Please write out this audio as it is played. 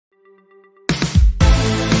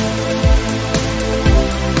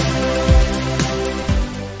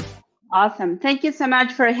Awesome. Thank you so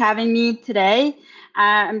much for having me today.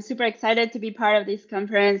 I'm super excited to be part of this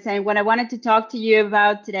conference. And what I wanted to talk to you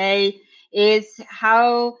about today is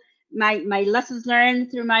how my lessons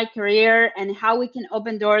learned through my career and how we can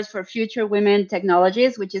open doors for future women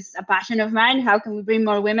technologies, which is a passion of mine. How can we bring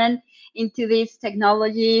more women into this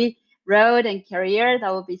technology road and career?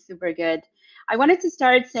 That would be super good. I wanted to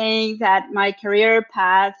start saying that my career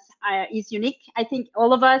path is unique. I think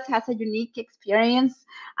all of us has a unique experience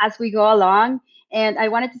as we go along. And I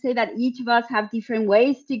wanted to say that each of us have different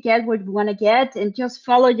ways to get what we want to get, and just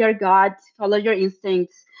follow your gut, follow your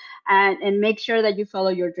instincts, and make sure that you follow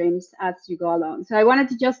your dreams as you go along. So I wanted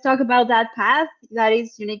to just talk about that path that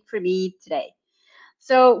is unique for me today.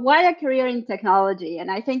 So why a career in technology? And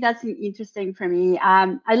I think that's interesting for me.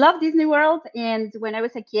 I love Disney World, and when I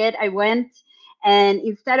was a kid, I went. And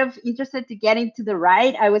instead of interested to get into the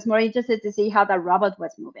ride, I was more interested to see how the robot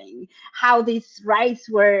was moving, how these rides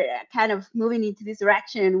were kind of moving into this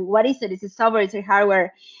direction. What is it? Is it software? Is it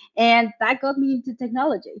hardware? And that got me into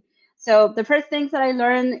technology. So the first things that I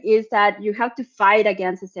learned is that you have to fight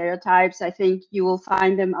against the stereotypes. I think you will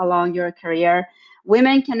find them along your career.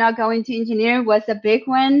 Women cannot go into engineering was a big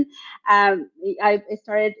one. I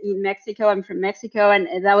started in Mexico. I'm from Mexico,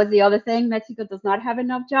 and that was the other thing. Mexico does not have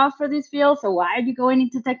enough jobs for this field, so why are you going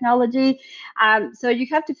into technology? So you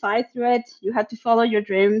have to fight through it. You have to follow your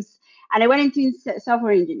dreams. And I went into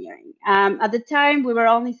software engineering. At the time, we were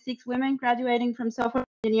only 6 women graduating from software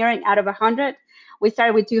engineering out of 100. We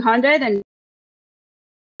started with 200 and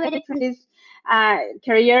for this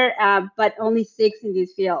career, but only 6 in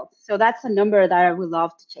this field. So that's a number that I would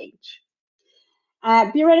love to change.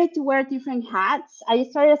 Be ready to wear different hats. I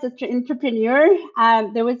started as an entrepreneur.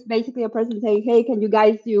 There was basically a person saying, hey, can you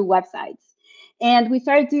guys do websites? And we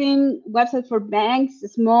started doing websites for banks,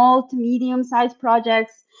 small to medium sized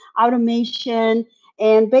projects, automation.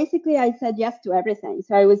 And basically, I said yes to everything.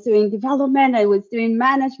 So I was doing development, I was doing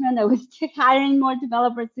management, I was hiring more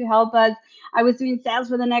developers to help us, I was doing sales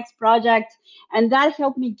for the next project. And that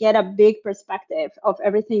helped me get a big perspective of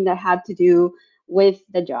everything that had to do with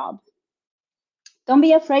the job. Don't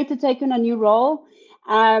be afraid to take on a new role.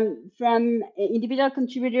 From individual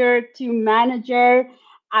contributor to manager,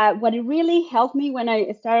 what it really helped me when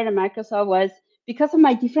I started at Microsoft was because of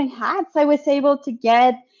my different hats, I was able to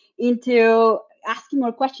get into asking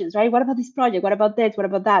more questions, right? What about this project? What about this? What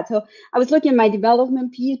about that? So I was looking at my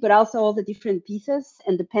development piece, but also all the different pieces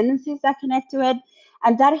and dependencies that connect to it.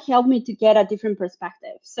 And that helped me to get a different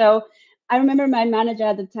perspective. So I remember my manager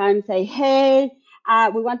at the time say, hey,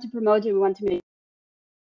 we want to promote you. We want to make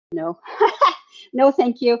no, no,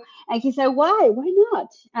 thank you. And he said, why not?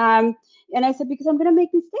 And I said, because I'm going to make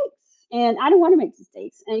mistakes and I don't want to make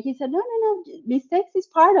mistakes. And he said, no, mistakes is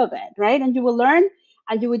part of it, right? And you will learn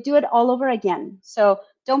and you will do it all over again. So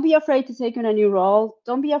don't be afraid to take on a new role.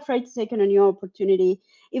 Don't be afraid to take on a new opportunity.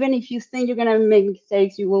 Even if you think you're going to make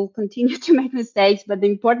mistakes, you will continue to make mistakes. But the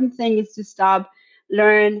important thing is to stop,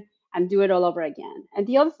 learn, and do it all over again. And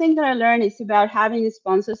the other thing that I learned is about having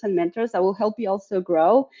sponsors and mentors that will help you also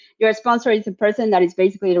grow. Your sponsor is a person that is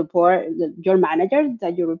basically your manager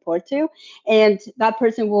that you report to, and that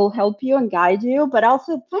person will help you and guide you. But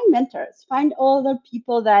also find mentors, find other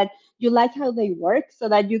people that you like how they work, so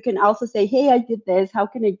that you can also say, hey, I did this, how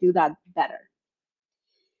can I do that better?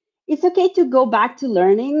 It's okay to go back to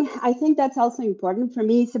learning. I think that's also important. For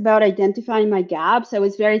me, it's about identifying my gaps. I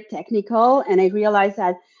was very technical, and I realized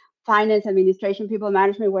that finance, administration, people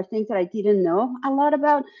management were things that I didn't know a lot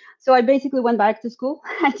about. So I basically went back to school.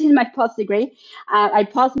 I did my post degree. I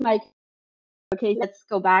paused my, okay, let's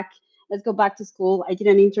go back. Let's go back to school. I did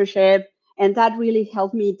an internship, and that really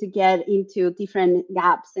helped me to get into different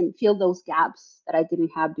gaps and fill those gaps that I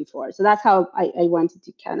didn't have before. So that's how I went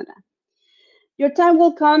to Canada. Your time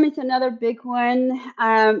will come is another big one,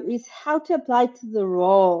 is how to apply to the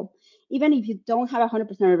role, even if you don't have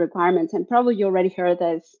 100% of requirements. And probably you already heard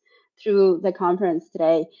this through the conference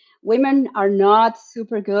today. Women are not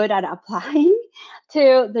super good at applying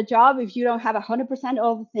to the job if you don't have 100%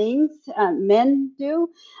 of things. Men do,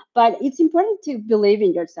 but it's important to believe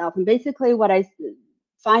in yourself. And basically what I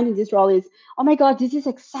find in this role is, oh my God, this is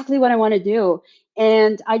exactly what I want to do.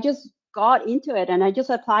 And I just got into it and I just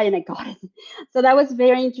applied and I got it. So that was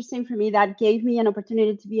very interesting for me. That gave me an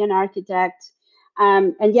opportunity to be an architect.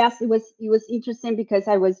 And yes, it was interesting because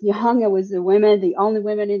I was young, I was a woman, the only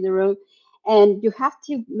woman in the room. And you have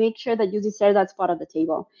to make sure that you deserve that spot at the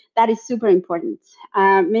table. That is super important.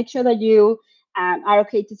 Make sure that you are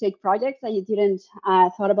okay to take projects that you didn't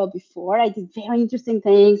thought about before. I did very interesting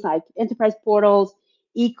things like enterprise portals,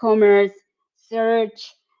 e-commerce,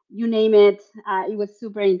 search, you name it. It was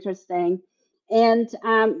super interesting. And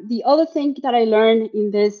the other thing that I learned in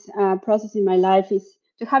this process in my life is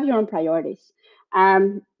to have your own priorities.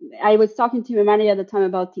 Um, I was talking to Emmanuel at the time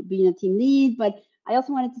about being a team lead, but I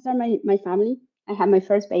also wanted to start my family. I had my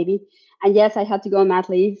first baby. And yes, I had to go on mat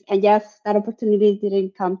leave. And yes, that opportunity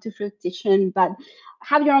didn't come to fruition, but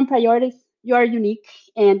have your own priorities. You are unique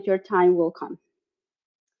and your time will come.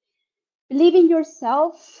 Believe in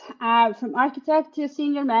yourself, from architect to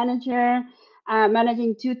senior manager,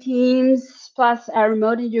 managing 2 teams plus a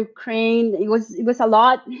remote in Ukraine. It was a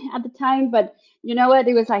lot at the time, but you know what?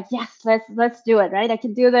 It was like, yes, let's do it, right? I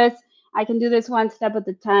can do this. I can do this one step at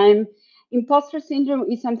a time. Imposter syndrome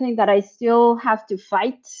is something that I still have to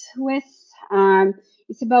fight with.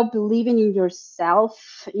 It's about believing in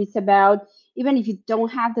yourself. It's about, even if you don't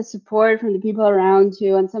have the support from the people around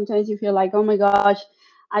you, and sometimes you feel like, oh my gosh,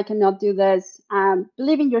 I cannot do this.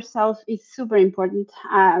 Believe in yourself is super important.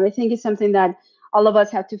 I think it's something that all of us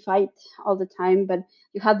have to fight all the time, but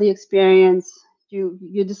you have the experience.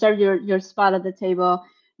 You deserve your spot at the table.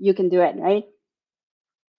 You can do it, right?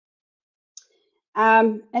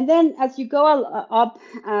 And then as you go up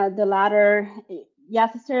the ladder,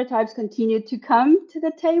 yes, the stereotypes continue to come to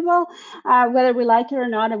the table, whether we like it or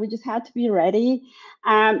not, and we just had to be ready.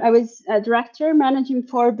 I was a director managing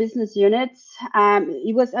 4 business units. I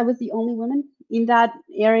was the only woman in that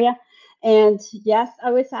area. And yes,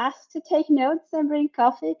 I was asked to take notes and bring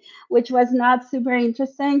coffee, which was not super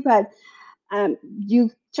interesting, but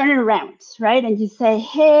you turn it around, right? And you say,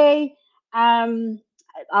 hey,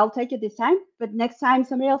 I'll take it this time, but next time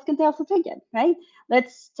somebody else can also take it, right?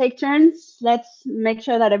 Let's take turns. Let's make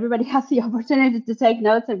sure that everybody has the opportunity to take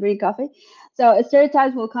notes and bring coffee. So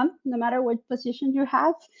stereotypes will come no matter what position you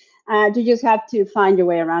have. You just have to find your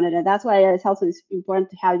way around it. And that's why it's also important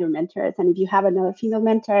to have your mentors. And if you have another female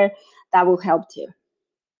mentor, that will help too.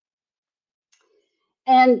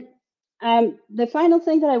 And the final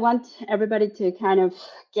thing that I want everybody to kind of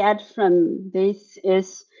get from this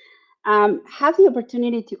is have the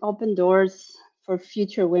opportunity to open doors for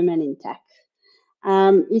future women in tech.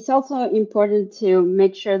 It's also important to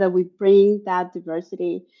make sure that we bring that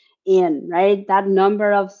diversity in, right? That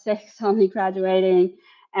number of sex only graduating,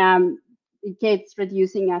 it gets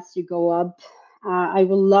reducing as you go up. I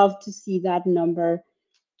would love to see that number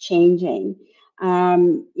changing.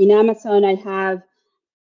 In Amazon, I have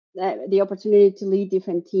the opportunity to lead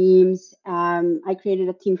different teams. I created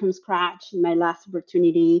a team from scratch in my last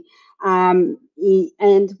opportunity. And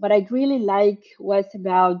what I really like was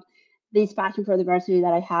about this passion for diversity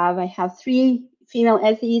that I have. I have 3 female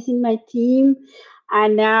SEs in my team,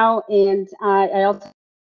 and now, and I also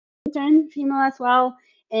intern female as well.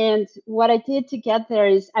 And what I did to get there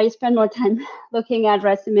is I spend more time looking at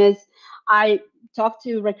resumes. I talk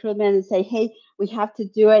to recruitment and say, hey, we have to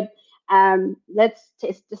do it. Let's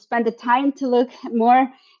spend the time to look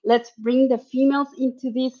more. Let's bring the females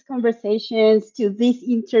into these conversations, to these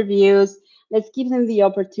interviews. Let's give them the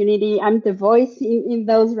opportunity. I'm the voice in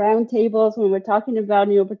those roundtables when we're talking about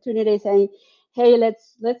new opportunities, saying, hey,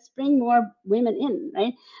 let's bring more women in,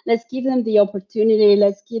 right? Let's give them the opportunity.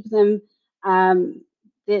 Let's give them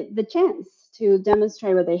the chance to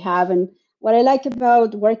demonstrate what they have. And what I like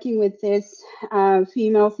about working with these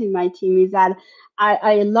females in my team is that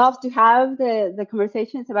I love to have the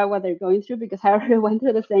conversations about what they're going through, because I already went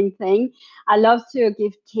through the same thing. I love to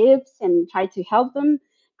give tips and try to help them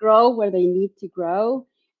grow where they need to grow.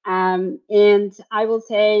 And I will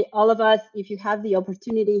say, all of us, if you have the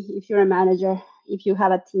opportunity, if you're a manager, if you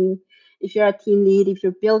have a team, if you're a team lead, if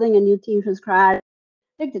you're building a new team from scratch,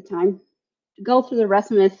 take the time to go through the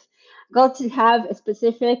resumes, go to have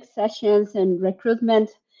specific sessions and recruitment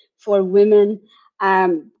for women.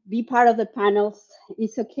 Be part of the panels.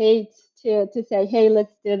 It's okay to say, hey,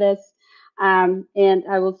 let's do this. And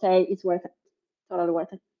I will say it's worth it, totally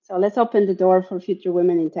worth it. So let's open the door for future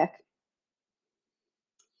women in tech.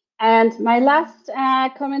 And my last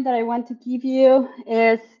comment that I want to give you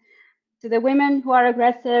is, to the women who are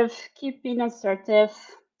aggressive, keep being assertive.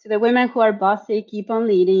 To the women who are bossy, keep on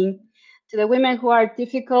leading. To the women who are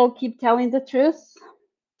difficult, keep telling the truth.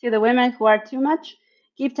 To the women who are too much,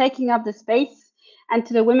 keep taking up the space. And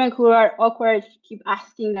to the women who are awkward, keep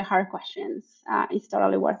asking the hard questions. It's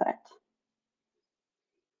totally worth it.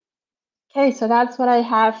 Okay, so that's what I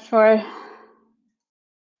have for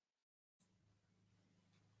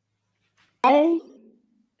today.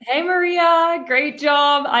 Hey, Maria, great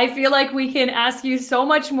job. I feel like we can ask you so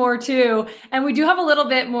much more too. And we do have a little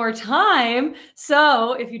bit more time.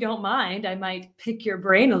 So if you don't mind, I might pick your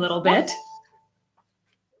brain a little bit.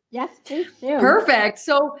 Yes, please do. Perfect.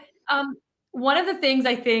 So One of the things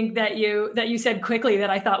I think that you said quickly that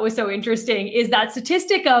I thought was so interesting is that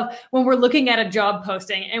statistic of when we're looking at a job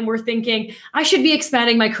posting and we're thinking, I should be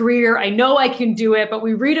expanding my career. I know I can do it, but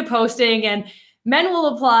we read a posting and men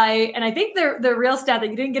will apply. And I think the real stat that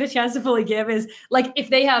you didn't get a chance to fully give is like if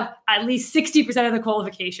they have at least 60% of the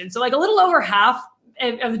qualifications. So like a little over half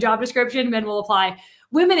of the job description, men will apply.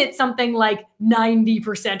 Women, it's something like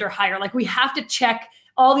 90% or higher. Like we have to check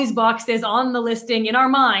all these boxes on the listing in our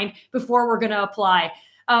mind before we're going to apply.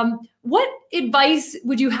 What advice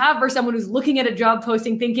would you have for someone who's looking at a job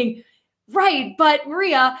posting thinking, right, but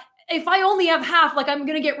Maria, if I only have half, like I'm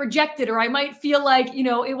going to get rejected, or I might feel like, you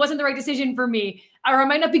know, it wasn't the right decision for me, or I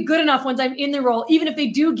might not be good enough once I'm in the role, even if they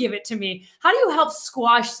do give it to me. How do you help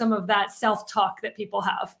squash some of that self-talk that people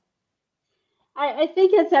have? I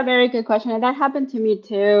think it's a very good question, and that happened to me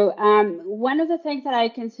too. One of the things that I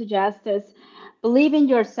can suggest is believe in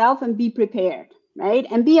yourself and be prepared, right?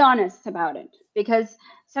 And be honest about it, because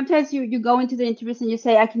sometimes you go into the interviews and you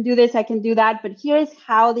say, I can do this, I can do that, but here's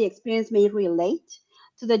how the experience may relate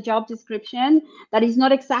to the job description. That is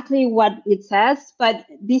not exactly what it says, but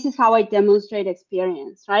this is how I demonstrate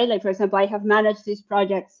experience, right? Like, for example, I have managed these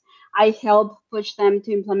projects. I help push them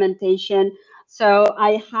to implementation. So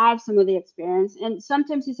I have some of the experience. And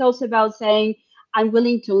sometimes it's also about saying, I'm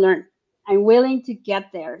willing to learn. I'm willing to get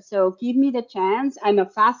there. So give me the chance. I'm a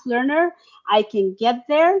fast learner. I can get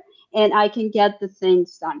there and I can get the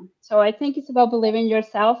things done. So I think it's about believing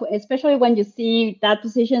yourself, especially when you see that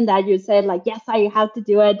position that you said, like, yes, I have to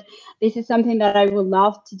do it. This is something that I would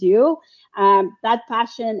love to do. That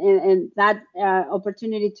passion and that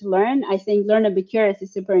opportunity to learn, I think learn and be curious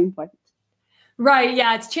is super important. Right.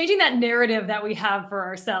 Yeah. It's changing that narrative that we have for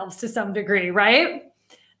ourselves to some degree, right?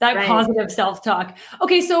 That right. Positive self-talk.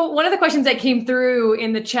 Okay. So one of the questions that came through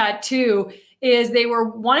in the chat too is they were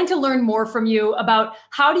wanting to learn more from you about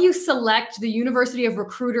how do you select the university of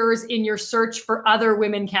recruiters in your search for other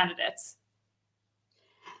women candidates?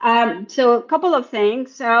 So a couple of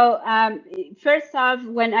things. So first off,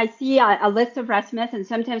 when I see a list of resumes, and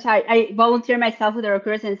sometimes I volunteer myself with the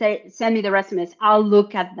recruiters and say, send me the resumes, I'll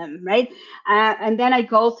look at them, right? And then I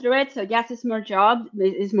go through it. So yes, it's more job,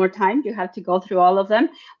 it's more time. You have to go through all of them.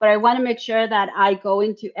 But I want to make sure that I go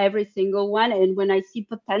into every single one. And when I see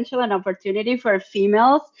potential and opportunity for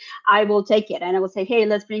females, I will take it. And I will say, hey,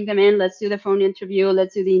 let's bring them in. Let's do the phone interview.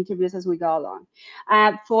 Let's do the interviews as we go along.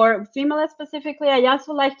 For females specifically, I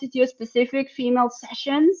also like to do specific female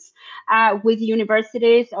sessions with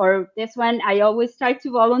universities, or this one, I always try to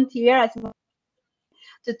volunteer as well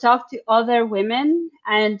to talk to other women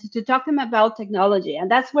and to talk to them about technology. And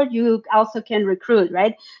that's where you also can recruit,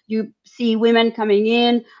 right? You see women coming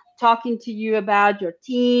in, talking to you about your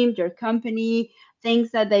team, your company,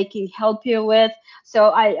 things that they can help you with. So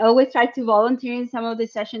I always try to volunteer in some of the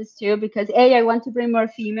sessions too, because A, I want to bring more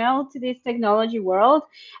female to this technology world,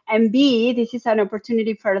 and B, this is an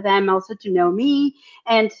opportunity for them also to know me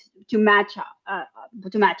and to match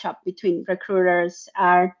up between recruiters,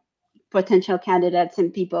 potential candidates,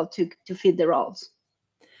 and people to fit the roles.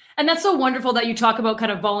 And that's so wonderful that you talk about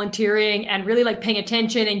kind of volunteering and really like paying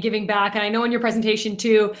attention and giving back. And I know in your presentation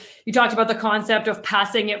too, you talked about the concept of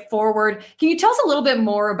passing it forward. Can you tell us a little bit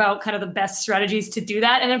more about kind of the best strategies to do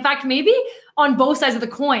that? And in fact, maybe on both sides of the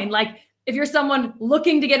coin, like if you're someone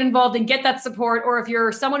looking to get involved and get that support, or if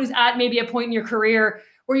you're someone who's at maybe a point in your career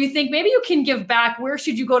where you think maybe you can give back, where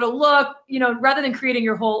should you go to look, you know, rather than creating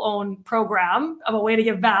your whole own program of a way to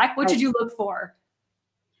give back, what should you look for?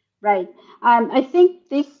 Right. I think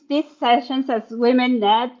these sessions as Women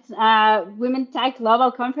Net, Women Tech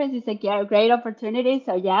Global Conference is a great opportunity.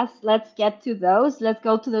 So yes, let's get to those. Let's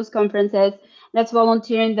go to those conferences. Let's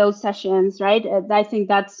volunteer in those sessions, right? I think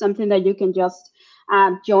that's something that you can just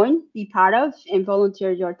join, be part of, and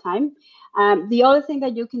volunteer your time. The other thing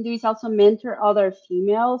that you can do is also mentor other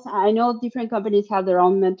females. I know different companies have their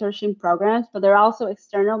own mentorship programs, but there are also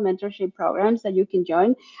external mentorship programs that you can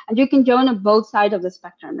join. And you can join on both sides of the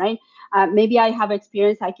spectrum, right? Maybe I have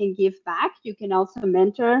experience I can give back. You can also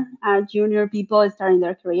mentor junior people starting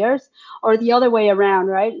their careers, or the other way around,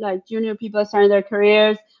 right? Like junior people starting their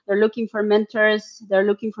careers, they're looking for mentors, they're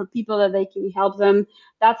looking for people that they can help them.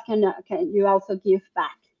 That's can you also give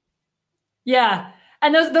back. Yeah.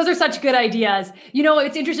 And those are such good ideas. You know,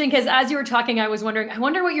 it's interesting because as you were talking, I was wondering, I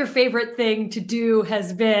wonder what your favorite thing to do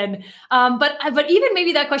has been. But even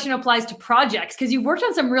maybe that question applies to projects, because you've worked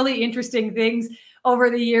on some really interesting things over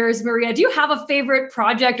the years. Maria, do you have a favorite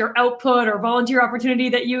project or output or volunteer opportunity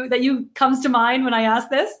that you comes to mind when I ask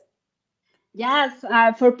this? Yes,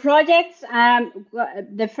 for projects,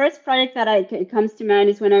 the first project that comes to mind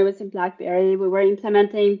is when I was in BlackBerry. We were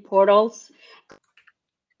implementing portals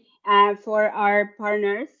for our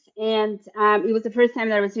partners. And it was the first time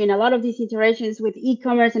that I was doing a lot of these iterations with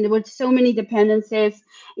e-commerce, and there were so many dependencies.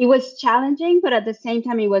 It was challenging, but at the same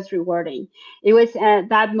time, it was rewarding. It was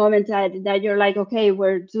that moment that you're like, okay,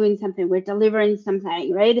 we're doing something, we're delivering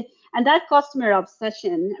something, right? And that customer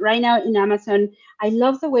obsession right now in Amazon, I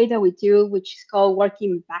love the way that we do, which is called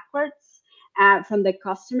working backwards from the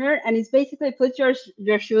customer. And it's basically put your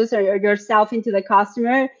shoes or yourself into the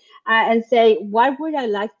customer and say, what would I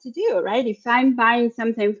like to do, right? If I'm buying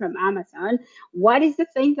something from Amazon, what is the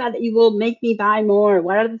thing that it will make me buy more?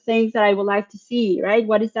 What are the things that I would like to see, right?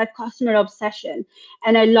 What is that customer obsession?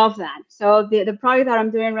 And I love that. So the project that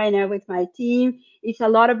I'm doing right now with my team, it's a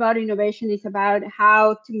lot about innovation. It's about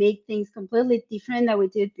how to make things completely different than we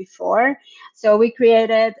did before. So we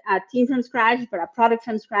created a team from scratch, but a product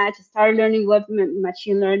from scratch, started learning what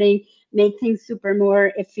machine learning, make things super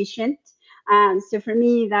more efficient. So for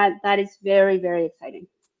me, that is very, very exciting.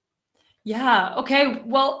 Yeah. Okay.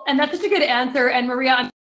 Well, and that's such a good answer. And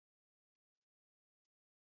Maria,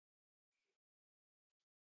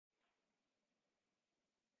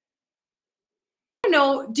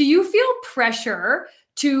 do you feel pressure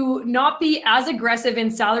to not be as aggressive in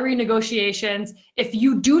salary negotiations if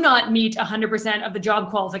you do not meet 100% of the job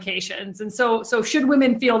qualifications? And so should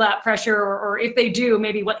women feel that pressure, or if they do,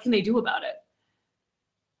 maybe what can they do about it?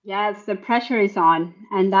 Yes, the pressure is on,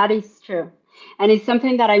 and that is true. And it's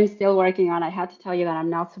something that I'm still working on. I have to tell you that I'm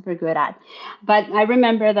not super good at. But I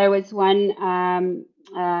remember there was one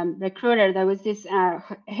recruiter, there was this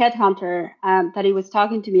headhunter that he was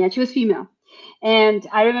talking to me, and she was female. And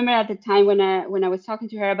I remember at the time when I was talking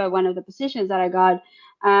to her about one of the positions that I got,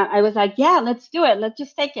 I was like, yeah, let's do it. Let's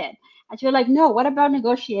just take it. And she was like, no, what about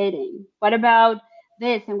negotiating? What about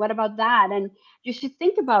this? And what about that? And you should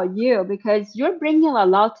think about you because you're bringing a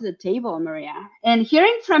lot to the table, Maria. And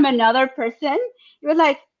hearing from another person, you're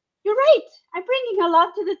like, you're right. I'm bringing a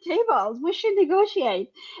lot to the table. We should negotiate.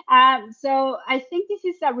 So I think this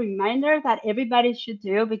is a reminder that everybody should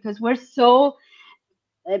do because we're so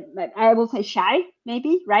I will say shy,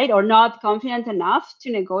 maybe, right? Or not confident enough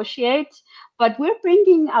to negotiate. But we're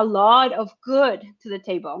bringing a lot of good to the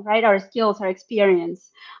table, right? Our skills, our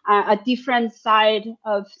experience, a different side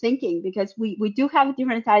of thinking, because we do have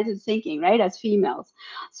different sides of thinking, right? As females.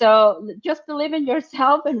 So just believe in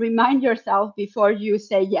yourself and remind yourself before you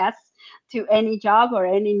say yes to any job or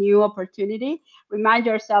any new opportunity. Remind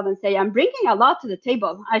yourself and say, I'm bringing a lot to the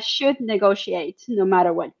table. I should negotiate no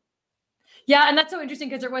matter what. Yeah, and that's so interesting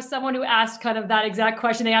because there was someone who asked kind of that exact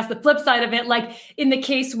question. They asked the flip side of it, like in the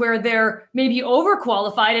case where they're maybe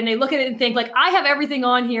overqualified and they look at it and think like, I have everything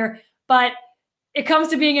on here, but it comes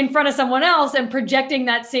to being in front of someone else and projecting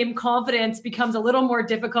that same confidence becomes a little more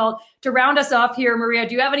difficult. To round us off here, Maria,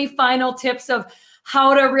 do you have any final tips of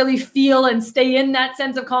how to really feel and stay in that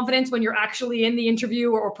sense of confidence when you're actually in the interview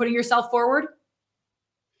or putting yourself forward?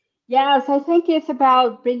 Yes, I think it's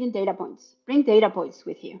about bringing data points. Bring data points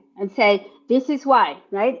with you and say, this is why,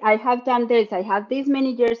 right? I have done this. I have this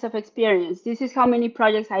many years of experience. This is how many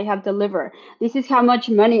projects I have delivered. This is how much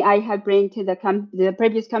money I have bring to the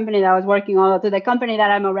previous company that I was working on, to the company that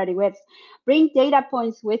I'm already with. Bring data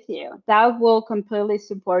points with you. That will completely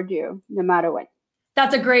support you no matter what.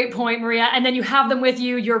 That's a great point, Maria. And then you have them with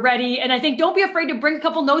you, you're ready. And I think don't be afraid to bring a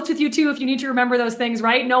couple notes with you too if you need to remember those things,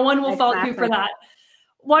 right? No one will fault you for that.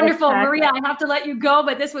 Wonderful. Exactly. Maria, I have to let you go,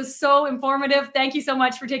 but this was so informative. Thank you so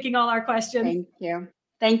much for taking all our questions. Thank you.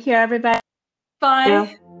 Thank you, everybody.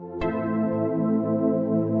 Bye.